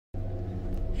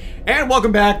And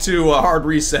welcome back to Hard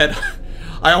Reset.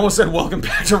 I almost said welcome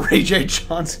back to Ray J.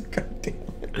 Johnson. God damn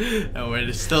it. And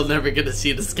we're still never going to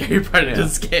see the scary part of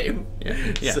this game.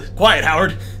 Yeah. So, quiet,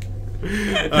 Howard.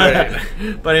 Alright.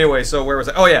 But anyway, so where was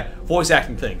I? Oh yeah, voice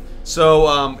acting thing.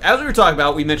 So, as we were talking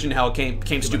about, we mentioned how it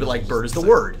came stupid like bird is the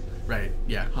word. Right,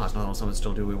 yeah. Oh, it's not all someone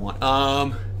still do what we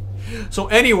want. So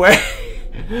anyway,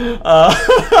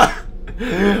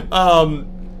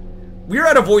 we were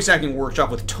at a voice acting workshop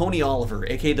with Tony Oliver,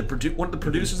 aka one of the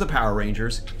producers of Power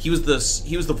Rangers. He was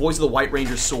the voice of the White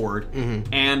Ranger Sword,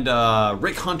 and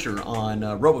Rick Hunter on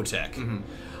Robotech.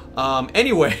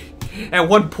 Anyway, at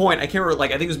one point, I can't remember,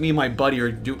 like I think it was me and my buddy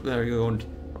are going,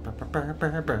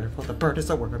 the bird is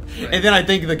the word. Right. And then I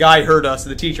think the guy heard us,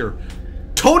 the teacher,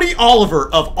 Tony Oliver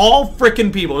of all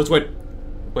frickin' people, just went,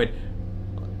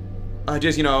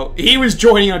 just he was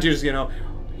joining on, just yeah.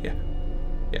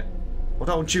 Well,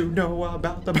 don't you know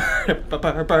about the bird?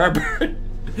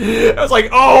 I was like,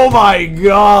 oh my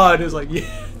god! It was like,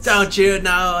 yeah. Don't you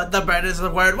know the bird is the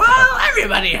word? Well,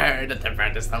 everybody heard that the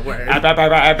bird is the word. Yeah, the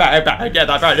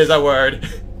bird is the word.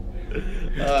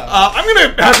 I'm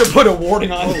gonna have to put a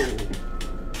warning on.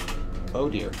 Oh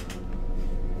dear.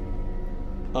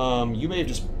 You may have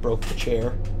just broke the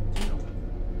chair.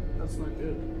 That's not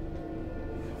good.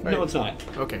 Right. No, it's not.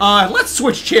 Okay. Let's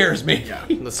switch chairs, maybe. Yeah,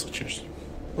 let's switch chairs.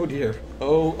 Oh dear.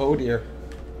 Oh dear.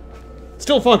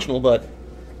 Still functional, but...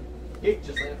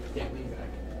 Just get me back.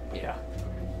 Yeah.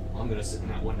 I'm gonna sit in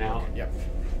that one now. Yep.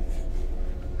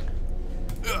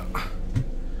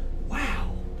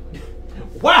 Wow.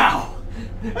 Wow!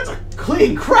 That's a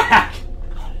clean crack!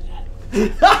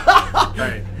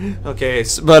 Alright. Okay,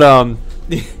 but,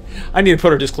 I need to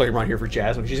put a disclaimer on here for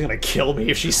Jasmine. She's gonna kill me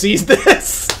if she sees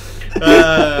this.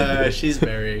 She's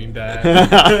burying that.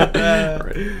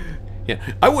 Right.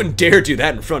 Yeah, I wouldn't dare do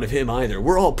that in front of him either.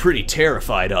 We're all pretty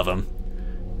terrified of him.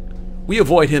 We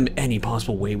avoid him any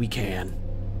possible way we can.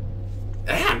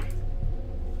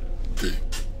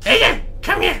 Hey,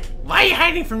 come here! Why are you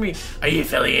hiding from me? Are you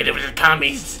affiliated with the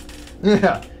commies?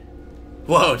 Yeah.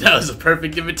 Whoa, that was a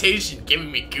perfect imitation,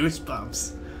 giving me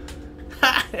goosebumps.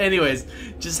 Anyways,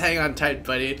 just hang on tight,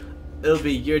 buddy. It'll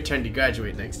be your turn to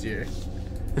graduate next year.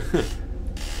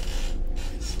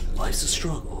 Life's a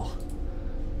struggle.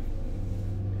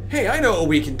 Hey, I know what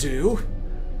we can do.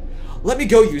 Let me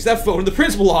go use that phone in the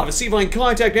principal office, see if I can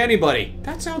contact anybody.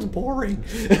 That sounds boring.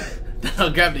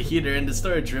 I'll grab the heater in the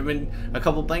storage room and a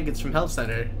couple blankets from Health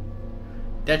Center.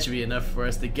 That should be enough for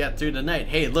us to get through the night.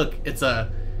 Hey, look, it's a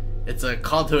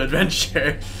call to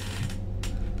adventure.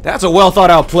 That's a well thought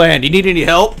out plan. Do you need any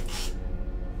help?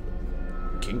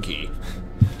 Kinky.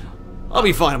 I'll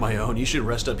be fine on my own. You should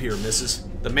rest up here, missus.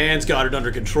 The man's got it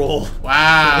under control.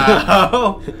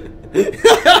 Wow.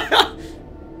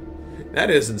 That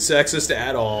isn't sexist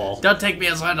at all. Don't take me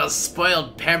as one of those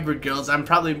spoiled, pampered girls. I'm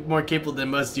probably more capable than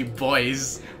most of you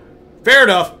boys. Fair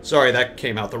enough. Sorry, that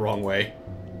came out the wrong way.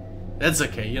 That's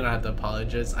okay. You don't have to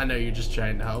apologize. I know you're just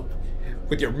trying to help.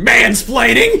 With your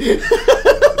mansplaining?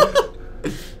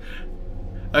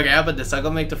 Okay, how about this? I'll go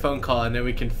make the phone call and then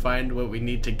we can find what we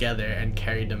need together and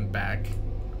carry them back.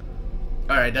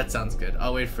 Alright, that sounds good.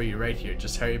 I'll wait for you right here.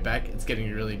 Just hurry back. It's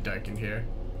getting really dark in here.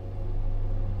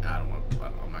 I don't want...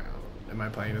 Oh my god. Am I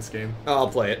playing this game? I'll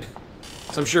play it.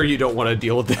 So I'm sure you don't want to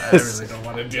deal with this. I really don't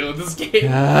want to deal with this game. Do you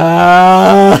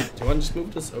want to just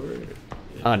move this over? Yeah.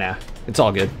 Oh, nah. It's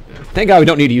all good. Yeah. Thank God we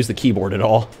don't need to use the keyboard at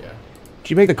all. Yeah.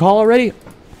 Did you make the call already?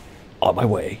 On my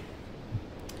way.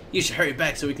 You should hurry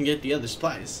back so we can get the other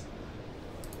supplies.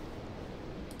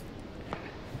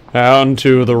 Out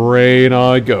into the rain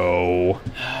I go.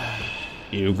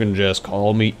 You can just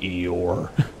call me Eeyore.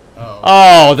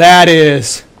 Oh, that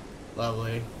is...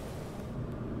 Lovely.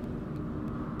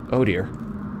 Oh dear.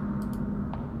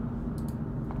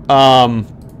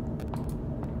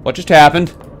 What just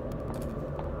happened?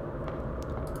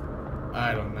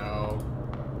 I don't know.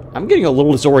 I'm getting a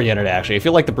little disoriented, actually. I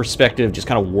feel like the perspective just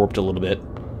kind of warped a little bit.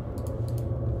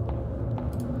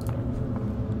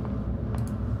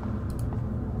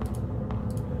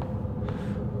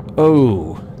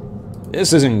 Oh,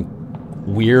 this isn't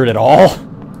weird at all.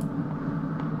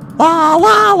 La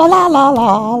la la la la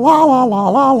la la la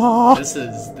la la. This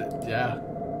is, yeah.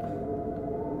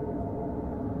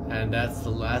 And that's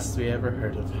the last we ever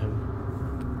heard of him.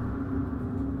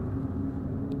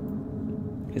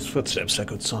 His footsteps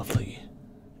echoed softly,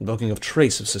 invoking a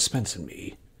trace of suspense in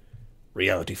me.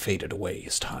 Reality faded away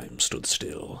as time stood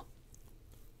still.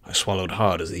 I swallowed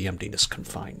hard as the emptiness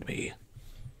confined me.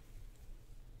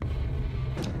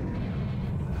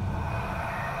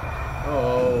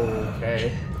 Oh,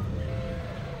 okay.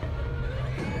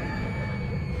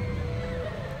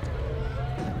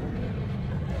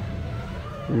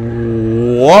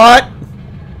 What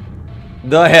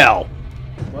the hell?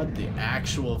 What the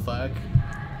actual fuck?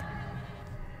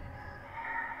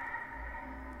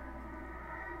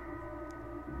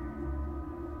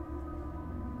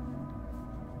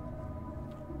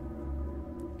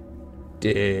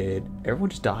 Did everyone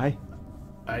just die?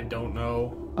 I don't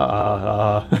know.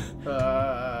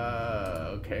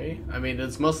 Okay. I mean,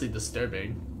 it's mostly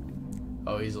disturbing.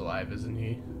 Oh, he's alive, isn't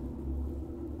he?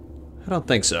 I don't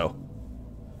think so.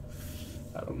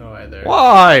 I don't know either.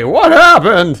 Why? What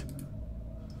happened?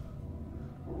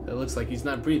 It looks like he's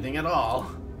not breathing at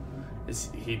all. Is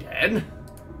he dead?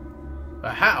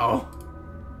 But how?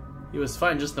 He was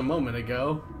fine just a moment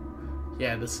ago.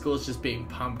 Yeah, the school's just being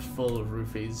pumped full of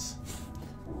roofies.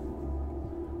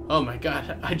 Oh my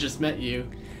god, I just met you.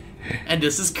 And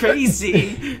this is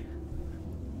crazy!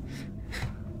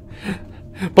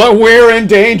 But we're in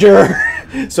danger!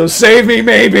 So save me,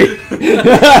 maybe!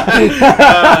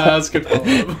 That's good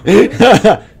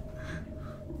follow-up.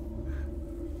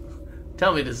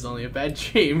 Tell me this is only a bad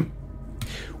dream.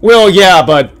 Well, yeah,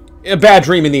 but a bad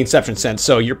dream in the Inception sense,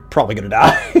 so you're probably gonna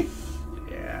die.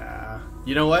 Yeah.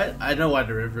 You know what? I know why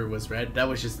the river was red. That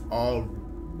was just all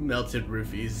melted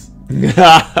roofies. Take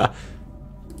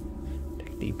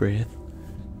a deep breath.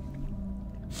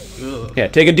 Ugh. Yeah,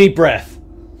 take a deep breath.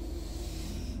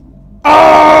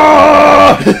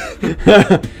 Ah!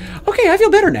 Okay, I feel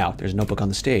better now. There's a notebook on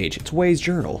the stage. It's Way's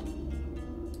journal.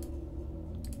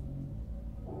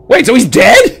 Wait, so he's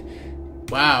dead?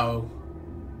 Wow.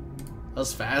 That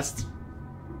was fast.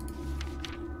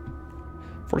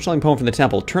 Fortune-telling poem from the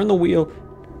temple. Turn the wheel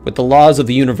with the laws of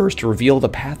the universe to reveal the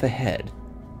path ahead.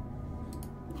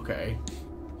 Okay.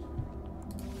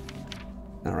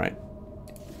 Alright.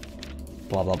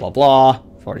 Blah, blah, blah, blah.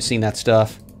 I've already seen that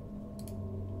stuff.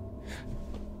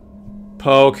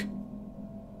 Poke.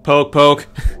 Poke, poke.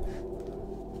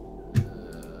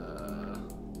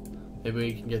 Maybe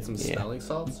we can get some smelling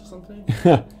salts or something?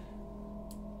 Let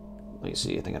me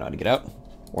see. I think I know how to get out.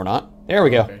 Or not. There we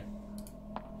go. Okay.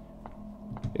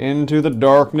 Into the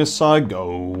darkness I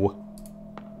go.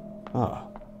 Ah.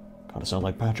 Kind of sound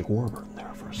like Patrick Warburton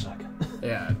there for a second.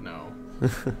 Yeah, no.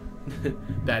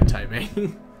 Bad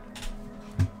timing.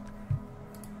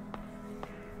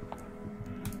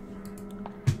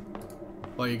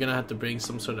 Well, you're gonna have to bring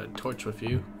some sort of torch with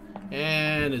you.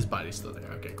 And his body's still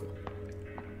there. Okay, cool.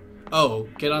 Oh,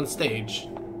 get on stage.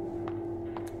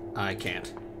 I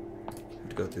can't. I have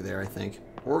to go through there, I think.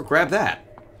 Or grab that.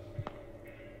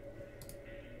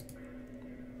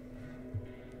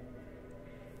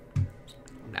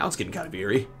 Now it's getting kind of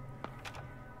eerie.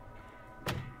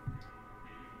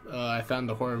 I found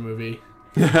the horror movie.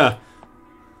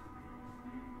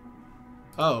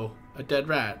 Oh, a dead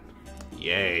rat.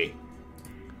 Yay.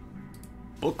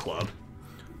 Book club.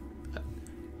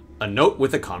 A note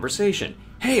with a conversation.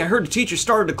 Hey, I heard a teacher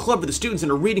started a club for the students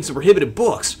and are reading some prohibited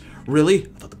books. Really?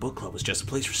 I thought the book club was just a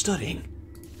place for studying.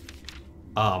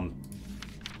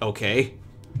 Okay.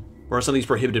 Where are some of these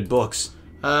prohibited books?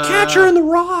 Catcher in the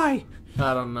Rye!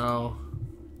 I don't know.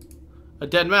 A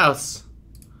dead mouse.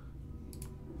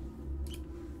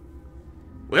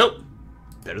 Well,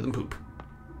 better than poop.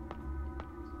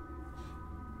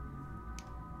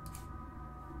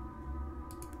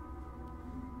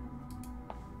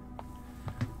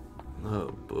 Oh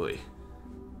boy.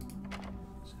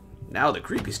 Now the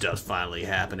creepy stuff's finally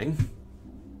happening.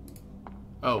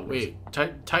 Oh, wait.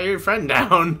 Tie your friend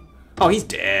down. Oh, he's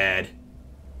dead.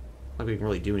 Not like we can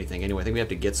really do anything anyway. I think we have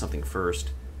to get something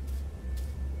first.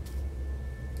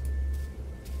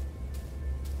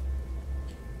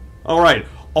 Alright.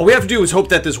 All we have to do is hope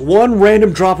that this one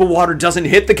random drop of water doesn't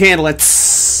hit the candle and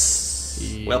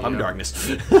tss. Well, I'm darkness.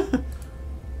 Let's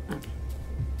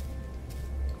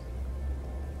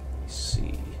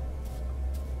see.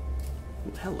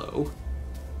 Ooh, hello.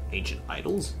 Ancient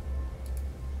idols?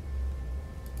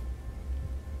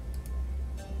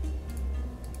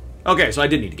 Okay, so I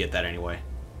did need to get that anyway.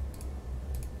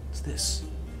 What's this?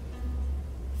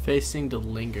 Facing the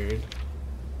lingered.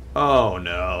 Oh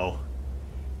no.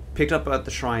 Picked up at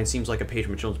the shrine, seems like a page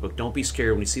from a children's book. Don't be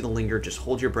scared when you see the linger, just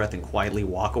hold your breath and quietly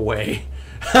walk away.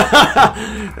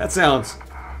 That sounds...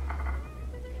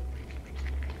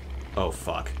 Oh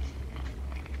fuck.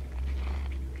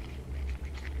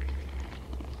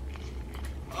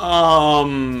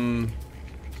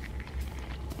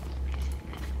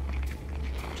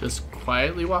 Just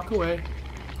quietly walk away.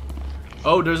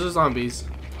 Oh, there's the zombies.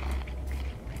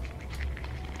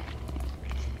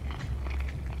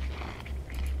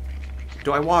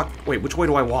 Do I walk? Wait, which way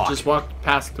do I walk? Just walk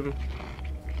past them.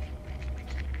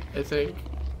 I think.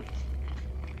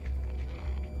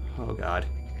 Oh god.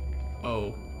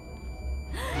 Oh.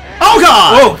 Oh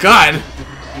god! Oh god!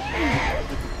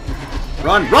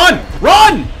 Run, run,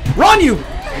 run! Run, you!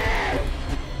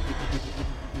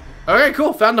 Okay,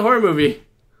 cool. Found the horror movie.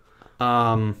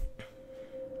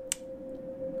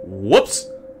 Whoops.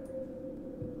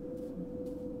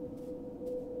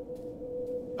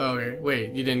 Okay,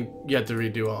 wait. You had to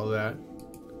redo all of that.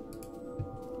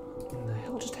 What the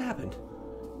hell just happened?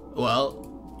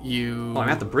 Well, you... Oh, I'm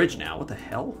at the bridge now. What the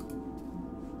hell?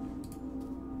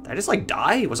 Did I just, like,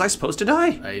 die? Was I supposed to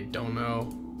die? I don't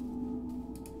know.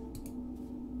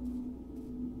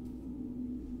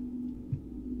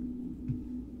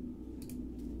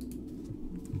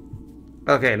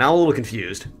 Okay, now I'm a little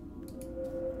confused.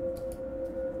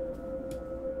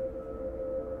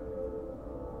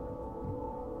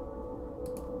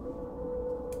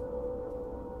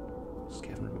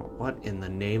 What in the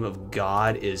name of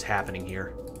God is happening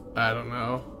here? I don't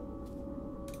know.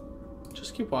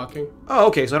 Just keep walking. Oh,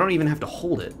 okay, so I don't even have to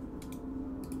hold it.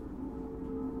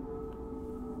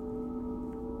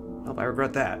 Oh, I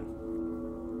regret that.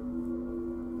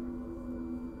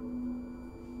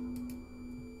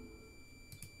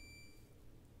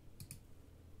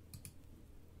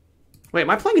 Wait, am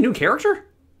I playing a new character?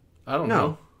 I don't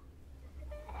know.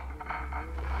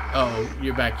 Oh,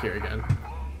 you're back here again.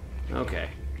 Okay.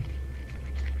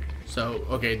 So,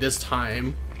 okay, this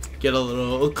time, get a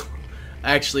little...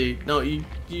 Actually, no,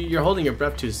 you're holding your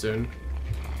breath too soon.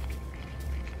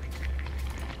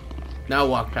 Now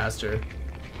walk past her.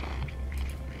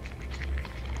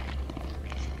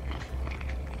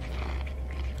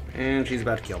 And she's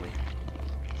about to kill me.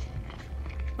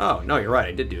 Oh, no, you're right.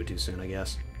 I did do it too soon, I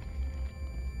guess.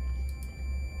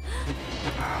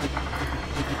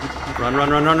 Run, run,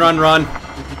 run, run, run, run!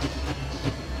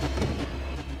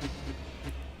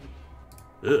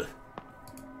 Ugh.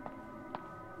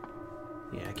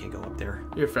 Yeah, I can't go up there.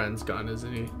 Your friend's gone,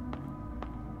 isn't he?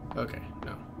 Okay,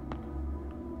 no.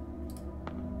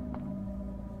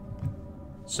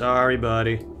 Sorry,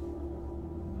 buddy.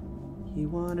 You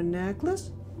want a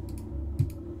necklace?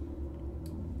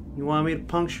 You want me to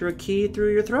puncture a key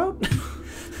through your throat?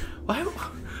 Why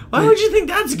would you think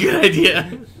that's a good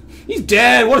idea? He's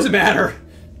dead. What does it matter?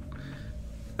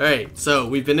 Alright, so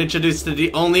we've been introduced to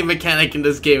the only mechanic in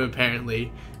this game,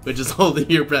 apparently, which is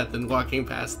holding your breath and walking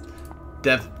past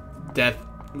death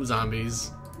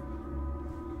zombies.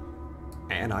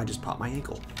 And I just popped my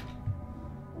ankle.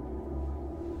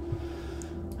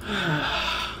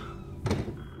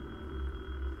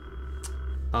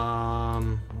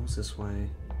 What's this way?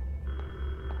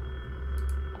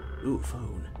 Ooh,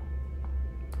 phone.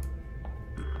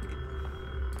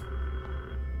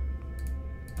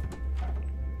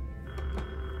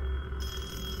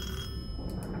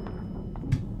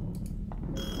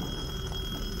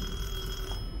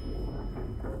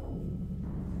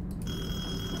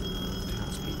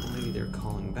 Townspeople, maybe they're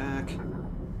calling back.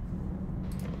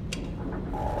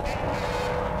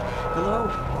 Hello?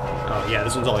 Oh, yeah,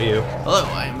 this one's all you. Hello,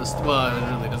 I am well, it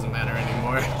really doesn't matter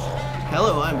anymore.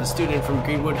 Hello, I'm a student from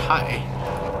Greenwood High.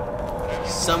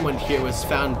 Someone here was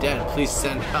found dead. Please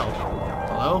send help.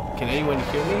 Hello? Can anyone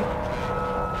hear me?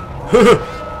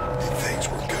 Things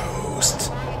were ghosts.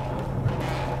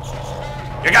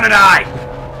 You're gonna die!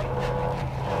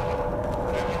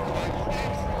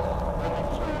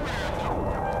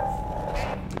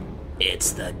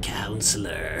 It's the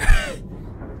counselor.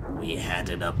 We had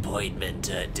an appointment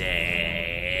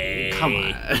today. Come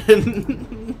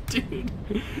on. Dude.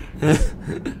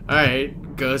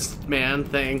 Alright, ghost man,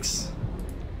 thanks.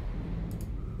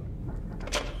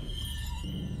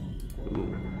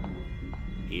 Ooh.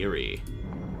 Eerie.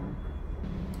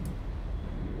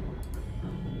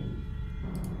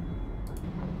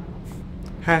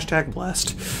 Hashtag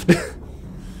blessed.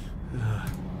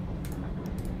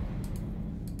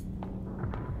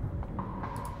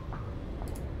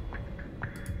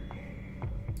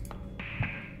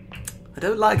 I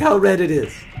don't like how red it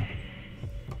is.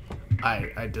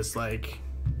 I dislike...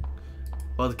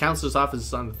 Well, the counselor's office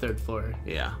is on the 3rd floor.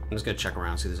 Yeah, I'm just gonna check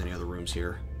around, see if there's any other rooms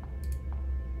here.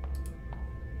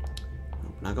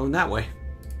 Nope, not going that way.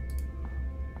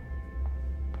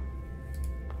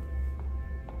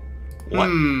 What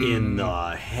in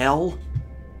the hell?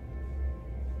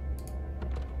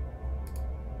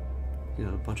 You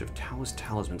know, a bunch of Taoist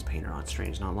talismans painted on.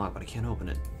 Strange, not locked, but I can't open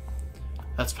it.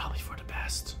 That's probably for the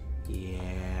best.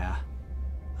 Yeah,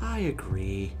 I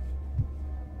agree.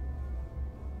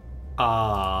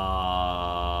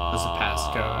 That's a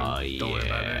passcode. Don't worry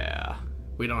about it. Yeah.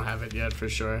 We don't have it yet, for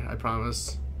sure. I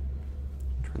promise.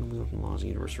 Turn the wheel from the laws of the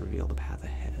universe to reveal the path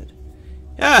ahead.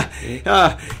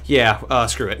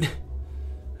 Screw it.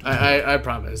 I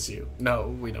promise you. No,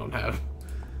 we don't have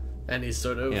any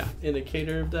sort of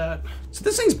indicator of that. So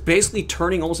this thing's basically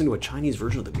turning almost into a Chinese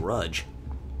version of The Grudge.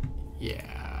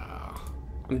 Yeah.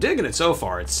 I'm digging it so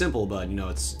far. It's simple, but, you know,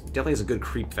 it's definitely has a good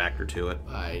creep factor to it.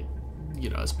 You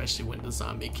know, especially when the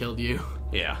zombie killed you.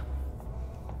 Yeah.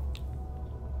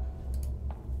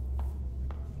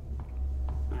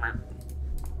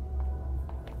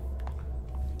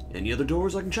 Any other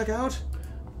doors I can check out?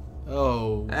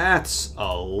 Oh. That's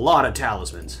a lot of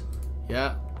talismans.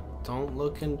 Yeah. Don't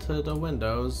look into the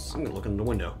windows. I'm gonna look in the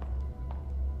window.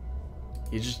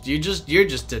 You're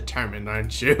just determined,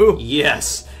 aren't you?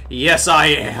 Yes. Yes, I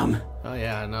am. Oh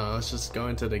yeah, no, let's just go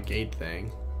into the gate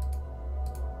thing.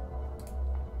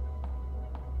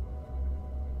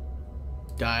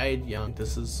 Died young.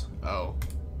 This is... Oh.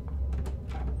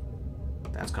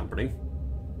 That's comforting.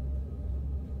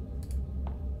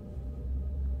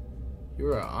 You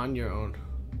are on your own.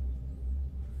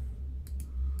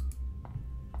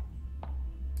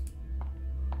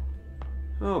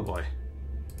 Oh boy.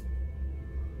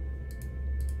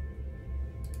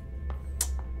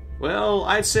 Well,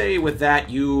 I'd say with that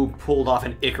you pulled off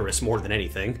an Icarus more than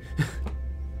anything.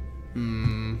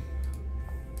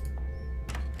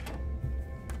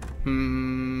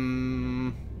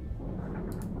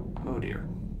 Oh dear.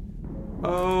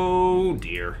 Oh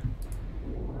dear.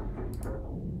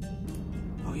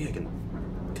 Oh yeah, I can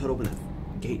cut open that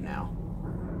gate now.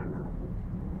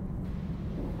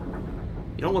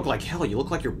 You don't look like hell, you look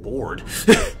like you're bored.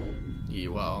 Yeah,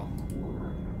 well.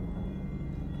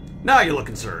 Now you look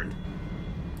concerned.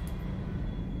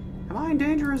 Am I in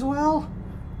danger as well?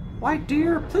 White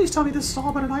deer, please tell me this is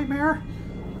all but a nightmare.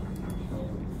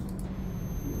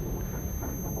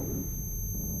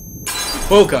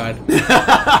 Oh god.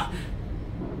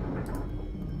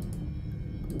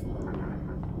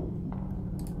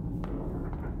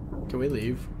 Can we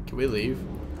leave? Can we leave?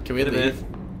 Can we leave?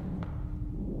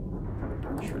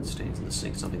 I'm sure it stains in the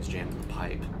sink. Something's jammed in the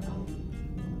pipe.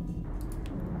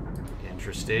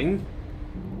 Interesting.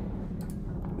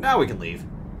 Now we can leave.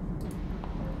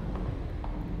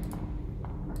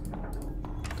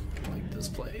 I like this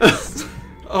place.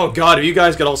 Oh god, if you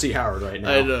guys could all see Howard right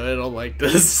now. I don't like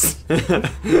this. I'd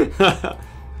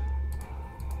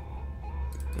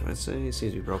say it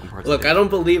seems to be broken parts. Look, I don't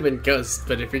believe in ghosts,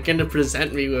 but if you're gonna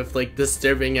present me with like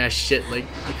disturbing ass shit, like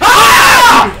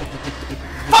ah!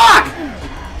 Fuck!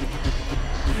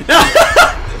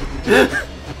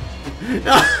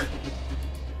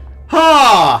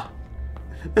 Ha!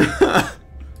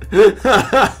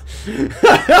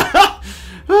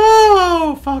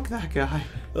 Oh, fuck that guy.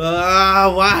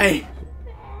 Why?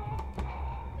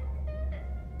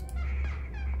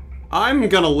 I'm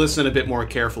gonna listen a bit more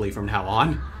carefully from now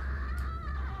on.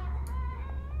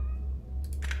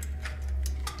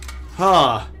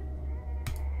 Huh.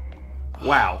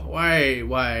 Wow.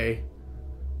 Why?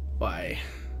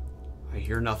 I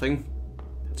hear nothing.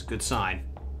 That's a good sign.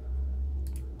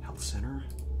 Health center?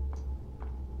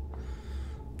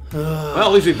 Well,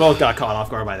 at least we both got caught off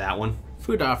guard by that one.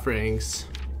 Food offerings.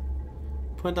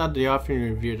 Point out the offering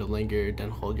review to linger, then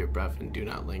hold your breath and do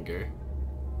not linger.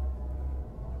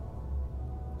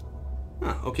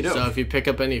 Huh, okie doke. So if you pick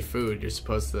up any food, you're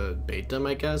supposed to bait them,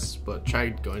 I guess. But try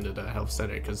going to the health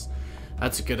center, because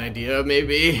that's a good idea,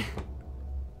 maybe.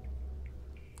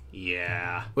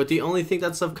 Yeah. But the only thing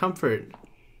that's of comfort.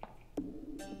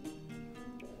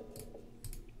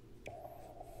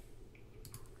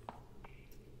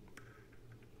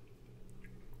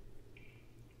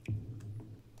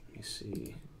 Let me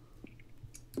see.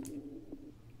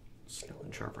 Skill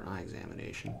and sharpen eye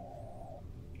examination.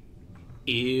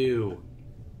 Ew.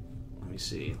 Let me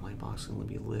see. Light box can only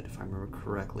be lit if I remember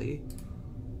correctly.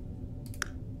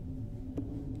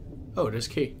 Oh, there's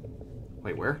key.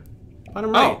 Wait, where?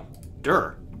 Bottom right. Oh,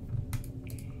 Dur.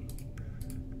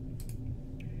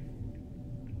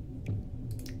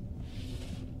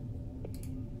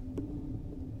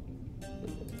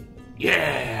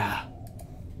 Yeah.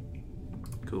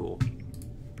 Cool.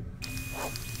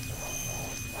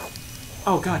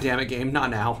 Oh god damn it, game!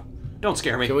 Not now. Don't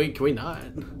scare me. Can we not?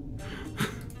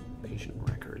 Patient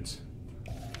records.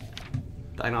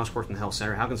 Diagnostic work in the health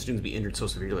center. How can students be injured so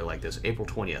severely like this? April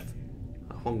 20th.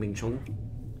 Hong Ming Chung.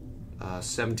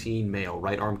 17 male.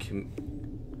 Right arm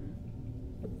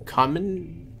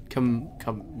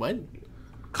What?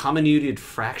 comminuted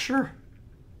fracture?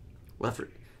 Left.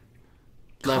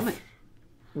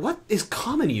 What is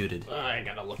comminuted? I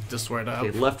gotta look this word up.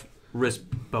 Okay, left wrist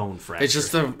bone fracture.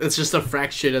 It's just a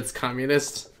fracture that's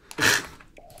communist.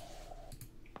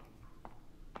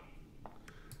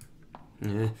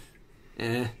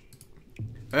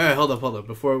 Hold up.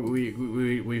 Before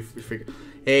we figure,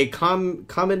 a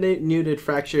comminuted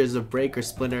fracture is a break or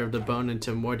splinter of the bone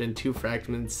into more than 2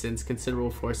 fragments, since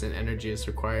considerable force and energy is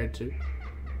required to.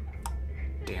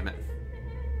 Damn it.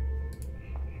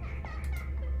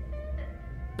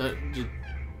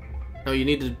 No, you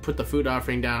need to put the food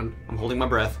offering down. I'm holding my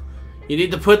breath. You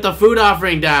need to put the food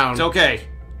offering down. It's okay.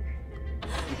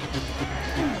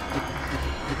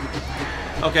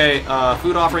 Okay,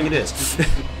 food offering it is.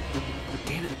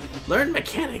 Damn it. Learn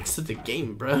mechanics of the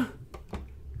game, bruh.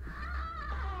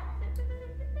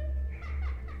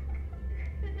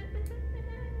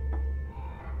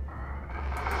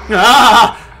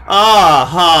 Ha!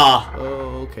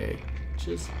 Oh, okay.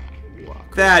 Just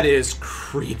walk. That is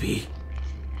creepy.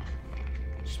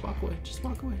 Just walk away. Just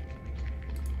walk away.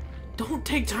 Don't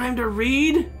take time to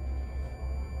read.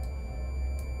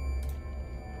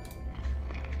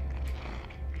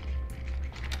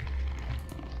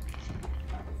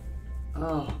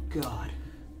 Oh, God.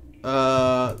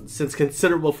 Since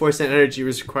considerable force and energy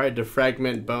was required to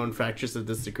fragment bone, fractures of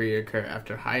this degree occur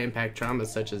after high-impact trauma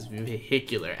such as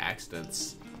vehicular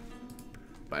accidents.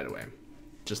 By the way,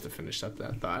 just to finish up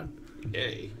that thought.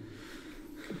 Yay.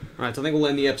 Alright, so I think we'll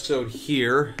end the episode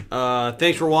here.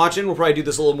 Thanks for watching. We'll probably do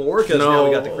this a little more, because now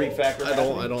we got the creep factor. I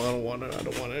don't want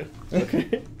to.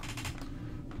 Okay.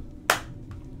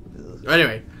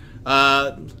 Anyway,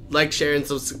 like, share, and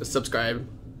subscribe.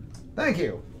 Thank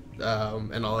you.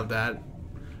 And all of that.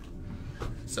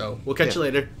 So, we'll catch you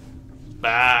later.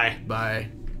 Bye. Bye.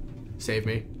 Save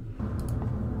me.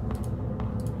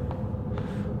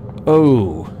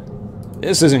 Oh,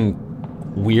 this isn't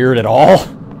weird at all.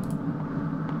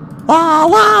 La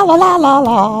la la la la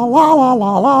la la la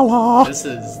la la la. This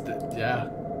is, yeah.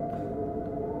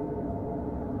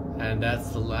 And that's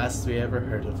the last we ever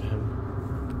heard of him.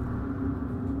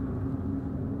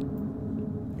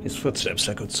 His footsteps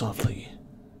echoed softly,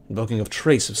 invoking a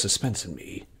trace of suspense in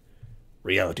me.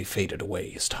 Reality faded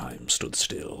away as time stood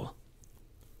still.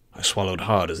 I swallowed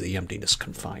hard as the emptiness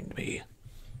confined me.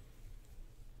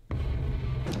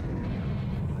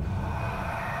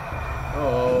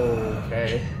 Oh,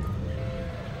 okay.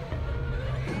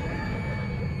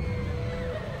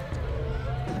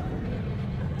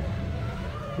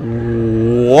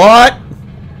 What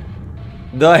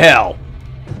the hell?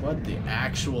 What the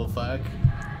actual fuck?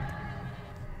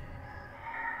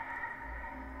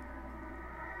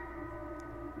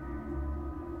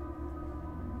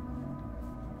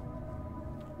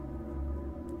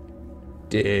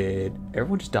 Did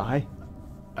everyone just die?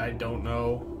 I don't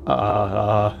know.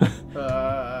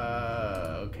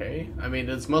 Okay. I mean,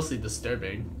 it's mostly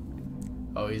disturbing.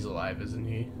 Oh, he's alive, isn't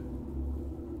he?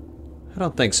 I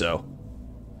don't think so.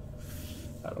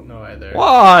 I don't know either.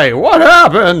 Why? What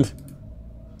happened?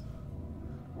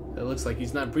 It looks like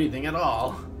he's not breathing at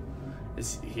all.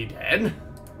 Is he dead?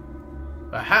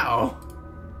 But how?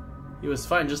 He was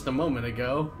fine just a moment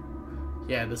ago.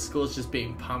 Yeah, the school's just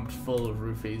being pumped full of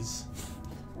roofies.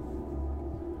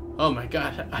 Oh my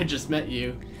god, I just met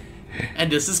you. And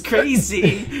this is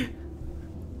crazy!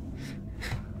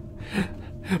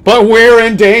 But we're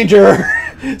in danger!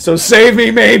 So save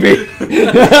me, maybe!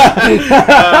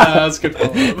 That's good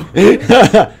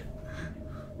follow-up.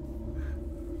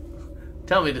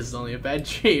 Tell me this is only a bad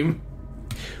dream.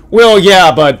 Well,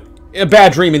 yeah, but a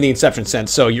bad dream in the Inception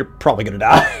sense, so you're probably gonna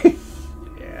die.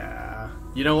 Yeah.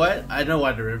 You know what? I know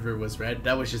why the river was red.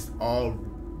 That was just all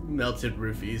melted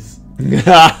roofies. Take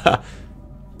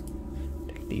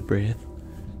a deep breath.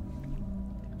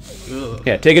 Ugh.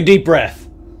 Yeah, take a deep breath.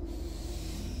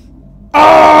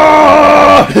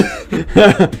 Oh!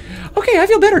 Okay, I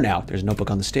feel better now. There's a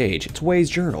notebook on the stage. It's Way's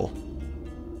journal.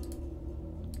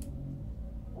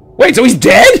 Wait, so he's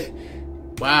dead?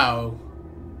 Wow.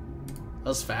 That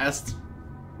was fast.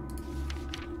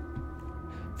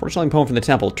 Fortune poem from the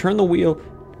temple. Turn the wheel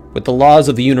with the laws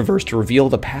of the universe to reveal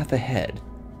the path ahead.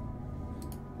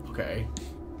 Okay.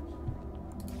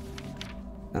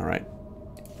 Alright.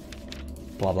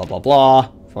 Blah, blah, blah, blah.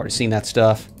 I've already seen that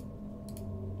stuff.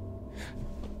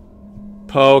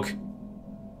 Poke.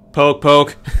 Poke,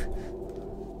 poke.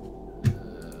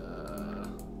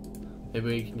 Maybe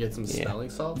we can get some smelling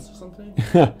salts or something?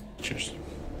 Cheers.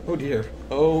 Oh dear.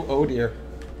 Oh dear.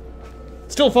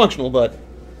 Still functional, but...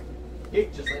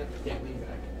 Just can't lean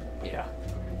back. Yeah.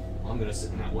 I'm gonna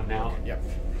sit in that one now. Yep.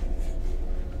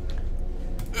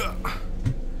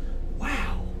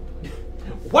 Wow.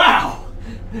 Wow!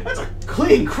 That's a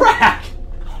clean crack!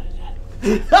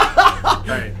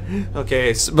 Alright.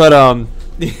 Okay, but I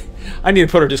need to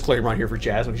put a disclaimer on here for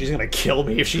Jasmine. She's gonna kill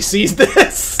me if she sees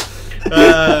this.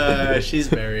 She's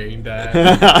burying that.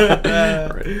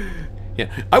 Right.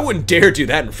 Yeah, I wouldn't dare do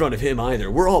that in front of him either.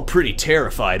 We're all pretty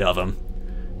terrified of him.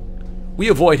 We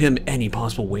avoid him any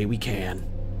possible way we can.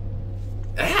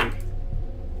 Ahem.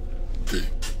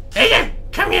 Hey,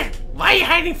 come here. Why are you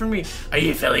hiding from me? Are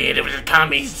you affiliated with the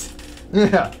commies?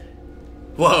 Yeah.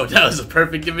 Whoa, that was a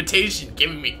perfect imitation,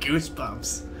 giving me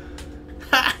goosebumps.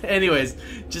 Anyways,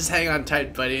 just hang on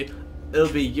tight, buddy. It'll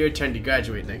be your turn to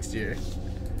graduate next year.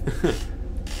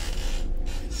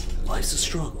 Life's a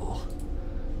struggle.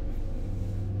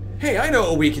 Hey, I know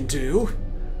what we can do.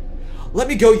 Let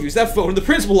me go use that phone in the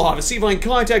principal office, see if I can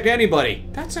contact anybody.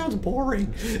 That sounds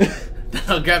boring.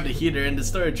 I'll grab the heater in the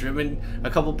storage room and a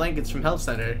couple blankets from Health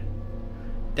Center.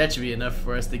 That should be enough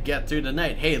for us to get through the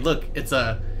night. Hey, look, it's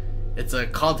a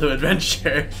call to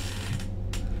adventure.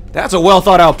 That's a well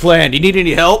thought out plan. Do you need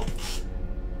any help?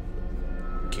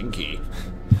 Kinky.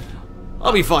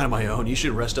 I'll be fine on my own. You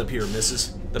should rest up here,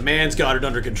 missus. The man's got it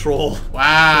under control.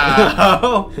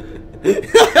 Wow.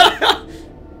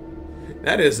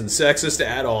 That isn't sexist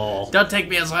at all. Don't take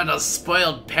me as one of those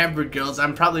spoiled, pampered girls.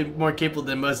 I'm probably more capable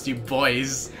than most of you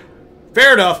boys.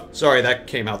 Fair enough. Sorry, that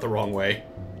came out the wrong way.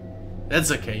 That's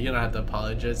okay. You don't have to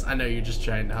apologize. I know you're just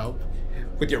trying to help.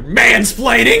 With your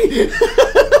mansplaining?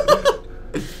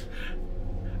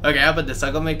 Okay, how about this?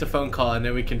 I'll go make the phone call and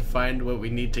then we can find what we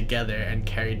need together and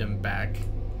carry them back.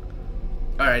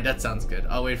 Alright, that sounds good.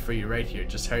 I'll wait for you right here.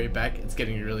 Just hurry back. It's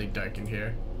getting really dark in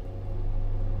here.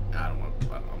 I don't want...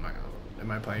 Oh my god.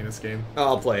 Am I playing this game?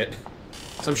 I'll play it.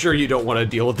 So I'm sure you don't want to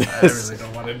deal with this. I really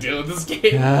don't want to deal with this game. Do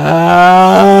you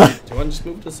want to just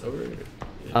move this over? Yeah.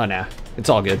 Oh, nah. It's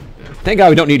all good. Yeah. Thank God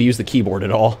we don't need to use the keyboard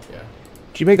at all. Yeah.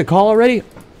 Did you make the call already?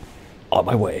 On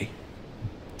my way.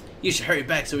 You should hurry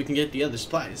back so we can get the other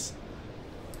supplies.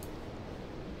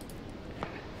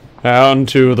 Out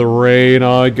into the rain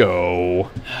I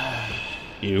go.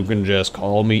 You can just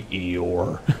call me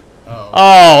Eeyore.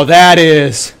 Oh, that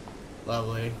is...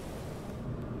 Lovely.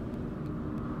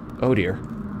 Oh dear.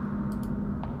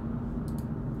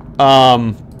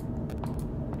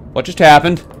 What just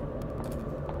happened?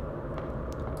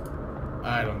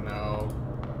 I don't know.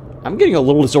 I'm getting a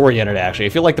little disoriented, actually. I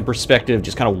feel like the perspective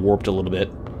just kind of warped a little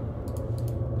bit.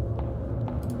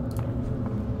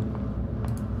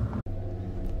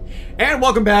 And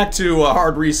welcome back to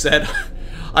Hard Reset.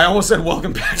 I almost said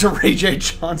welcome back to Ray J.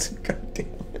 Johnson. God damn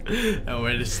it. Oh,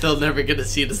 we're still never gonna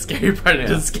see the scary part of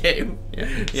this game.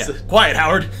 Yeah. So, quiet,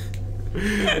 Howard.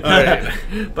 Alright.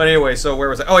 But anyway, so where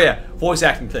was I? Oh yeah, voice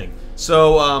acting thing.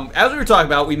 So as we were talking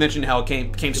about, we mentioned how it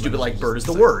came stupid like bird is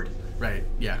the word. Right,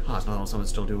 yeah. Oh, it's not something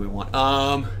still do what we want.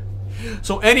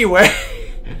 So anyway,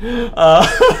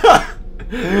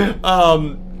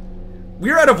 we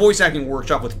were at a voice acting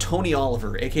workshop with Tony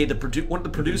Oliver, aka one of the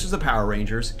producers of Power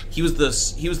Rangers. He was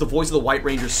the voice of the White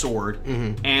Ranger's sword,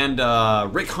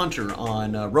 and Rick Hunter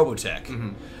on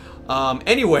Robotech.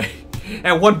 Anyway,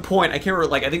 at one point, I can't remember,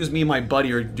 like I think it was me and my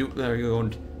buddy are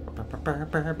going.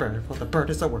 The bird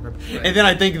is the word. Right. And then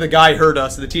I think the guy heard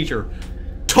us, the teacher,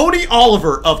 Tony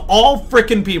Oliver of all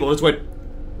frickin' people, just went,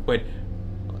 wait,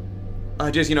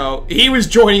 just he was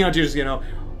joining on, just yeah.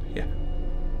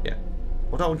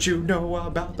 Well, don't you know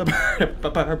about the bird?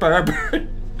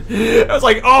 I was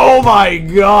like, oh my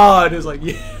god! It was like,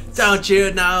 yeah. Don't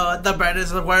you know the bird is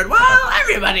the word? Well,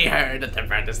 everybody heard that the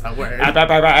bird is the word. Yeah, the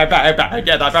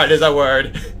bird is the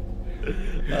word.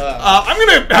 I'm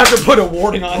gonna have to put a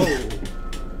warning on.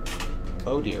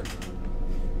 Oh dear.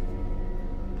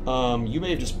 You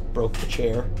may have just broke the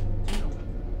chair.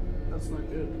 That's not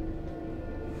good.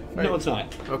 No, it's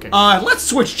not. Okay. Let's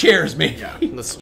switch chairs, maybe. Yeah. Let's